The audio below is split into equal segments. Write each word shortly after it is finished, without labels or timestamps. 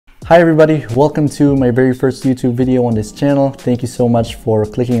Hi everybody, welcome to my very first YouTube video on this channel. Thank you so much for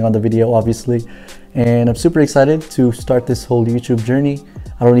clicking on the video, obviously. And I'm super excited to start this whole YouTube journey.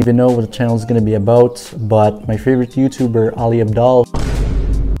 I don't even know what the channel is going to be about, but my favorite YouTuber, Ali Abdaal,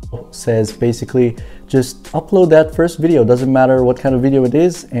 says basically just upload that first video. Doesn't matter what kind of video it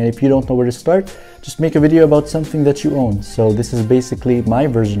is, and if you don't know where to start, just make a video about something that you own. So this is basically my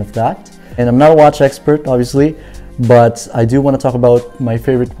version of that. And I'm not a watch expert, obviously, but I do want to talk about my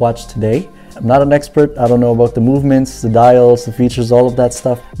favorite watch today. I'm not an expert. I don't know about the movements, the dials, the features, all of that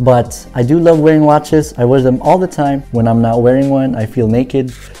stuff, but I do love wearing watches. I wear them all the time. When I'm not wearing one, I feel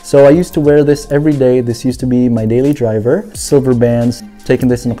naked. So I used to wear this every day. This used to be my daily driver. Silver bands, taken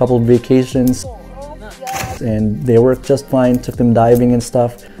this on a couple of vacations, and they worked just fine. Took them diving and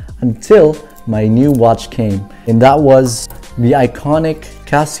stuff until my new watch came, and that was the iconic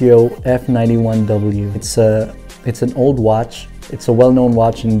Casio F91-W. It's an old watch. It's a well-known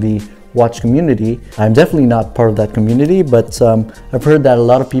watch in the watch community. I'm definitely not part of that community, but I've heard that a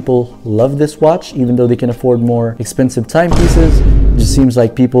lot of people love this watch, even though they can afford more expensive timepieces. It just seems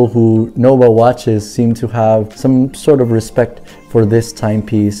like people who know about watches seem to have some sort of respect for this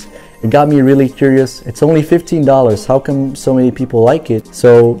timepiece. It got me really curious. It's only $15. How come so many people like it?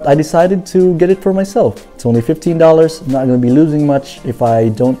 So I decided to get it for myself. It's only $15. I'm not going to be losing much if I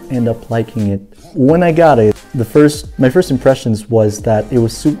don't end up liking it. When I got it, my first impressions was that it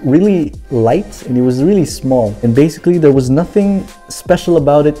was really light and it was really small. And basically there was nothing special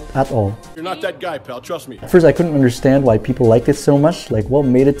about it at all. You're not that guy, pal, trust me. At first I couldn't understand why people liked it so much. Like, what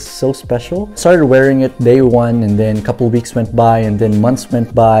made it so special? Started wearing it day one, and then a couple of weeks went by, and then months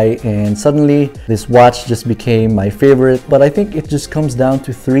went by, and suddenly this watch just became my favorite. But I think it just comes down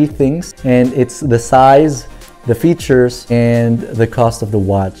to three things, and it's the size, the features, and the cost of the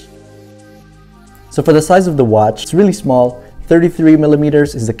watch. So for the size of the watch, it's really small. 33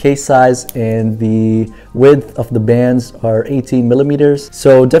 millimeters is the case size, and the width of the bands are 18 millimeters.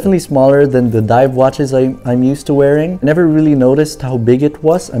 So definitely smaller than the dive watches I'm used to wearing. I never really noticed how big it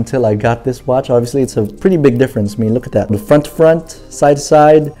was until I got this watch. Obviously, it's a pretty big difference. I mean, look at that. The front to front, side to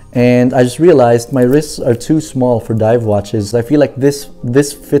side. And I just realized my wrists are too small for dive watches. I feel like this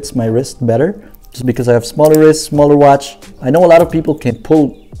fits my wrist better, just because I have smaller wrists, smaller watch. I know a lot of people can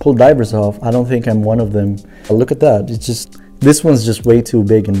pull divers off. I don't think I'm one of them. Look at that. It's just, this one's just way too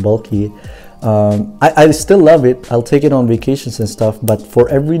big and bulky. I still love it. I'll take it on vacations and stuff, but for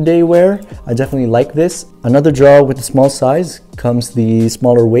everyday wear, I definitely like this. Another draw with the small size comes the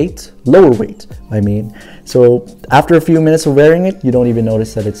smaller weight, lower weight, I mean. So after a few minutes of wearing it, you don't even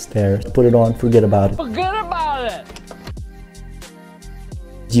notice that it's there. Put it on, forget about it. Forget about it!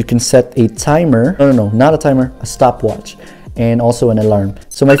 You can set a timer, no, not a timer, a stopwatch, and also an alarm.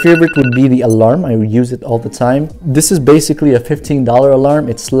 So my favorite would be the alarm. I would use it all the time. This is basically a $15 alarm.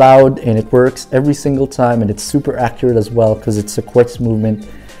 It's loud and it works every single time, and it's super accurate as well because it's a quartz movement.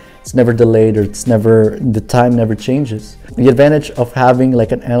 It's never delayed, or the time never changes. The advantage of having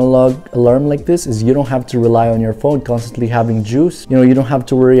like an analog alarm like this is you don't have to rely on your phone constantly having juice. You know, you don't have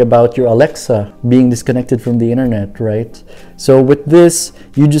to worry about your Alexa being disconnected from the internet, right? So with this,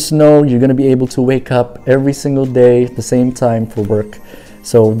 you just know you're gonna be able to wake up every single day at the same time for work.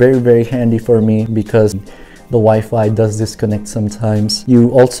 So very, very handy for me because the Wi-Fi does disconnect sometimes.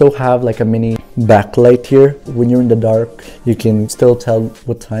 You also have like a mini backlight here. When you're in the dark, you can still tell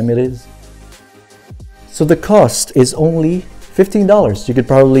what time it is. So the cost is only $15. You could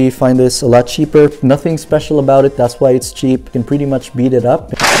probably find this a lot cheaper. Nothing special about it. That's why it's cheap. You can pretty much beat it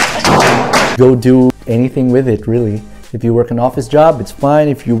up. Go do anything with it, really. If you work an office job, it's fine.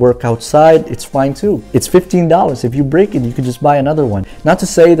 If you work outside, it's fine too. It's $15. If you break it, you could just buy another one. Not to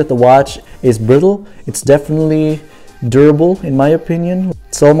say that the watch is brittle. It's definitely durable, in my opinion.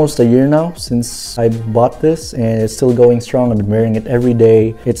 It's almost a year now since I bought this, and it's still going strong. I've been wearing it every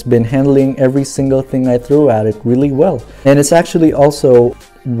day. It's been handling every single thing I threw at it really well. And it's actually also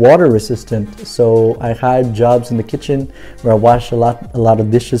water resistant. So I had jobs in the kitchen where I wash a lot of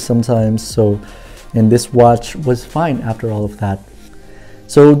dishes sometimes. And this watch was fine after all of that.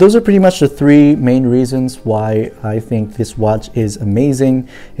 So those are pretty much the three main reasons why I think this watch is amazing.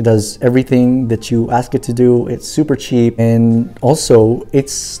 It does everything that you ask it to do. It's super cheap, and also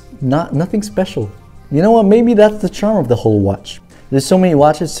it's nothing special. You know what? Maybe that's the charm of the whole watch. There's so many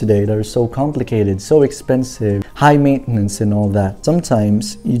watches today that are so complicated, so expensive, high maintenance and all that.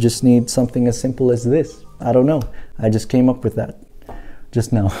 Sometimes you just need something as simple as this. I don't know. I just came up with that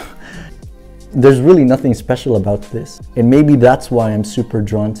just now. There's really nothing special about this, and maybe that's why I'm super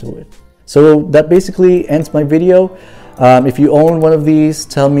drawn to it. So that basically ends my video. If you own one of these,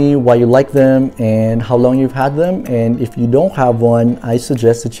 tell me why you like them and how long you've had them. And if you don't have one, I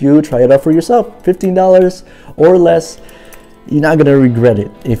suggest that you try it out for yourself. $15 or less, you're not gonna regret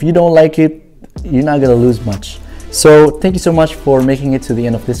it. If you don't like it, you're not gonna lose much. So thank you so much for making it to the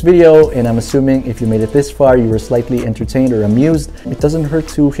end of this video, and I'm assuming if you made it this far, you were slightly entertained or amused. It doesn't hurt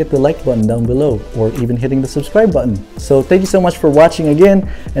to hit the like button down below, or even hitting the subscribe button. So thank you so much for watching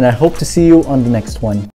again, and I hope to see you on the next one.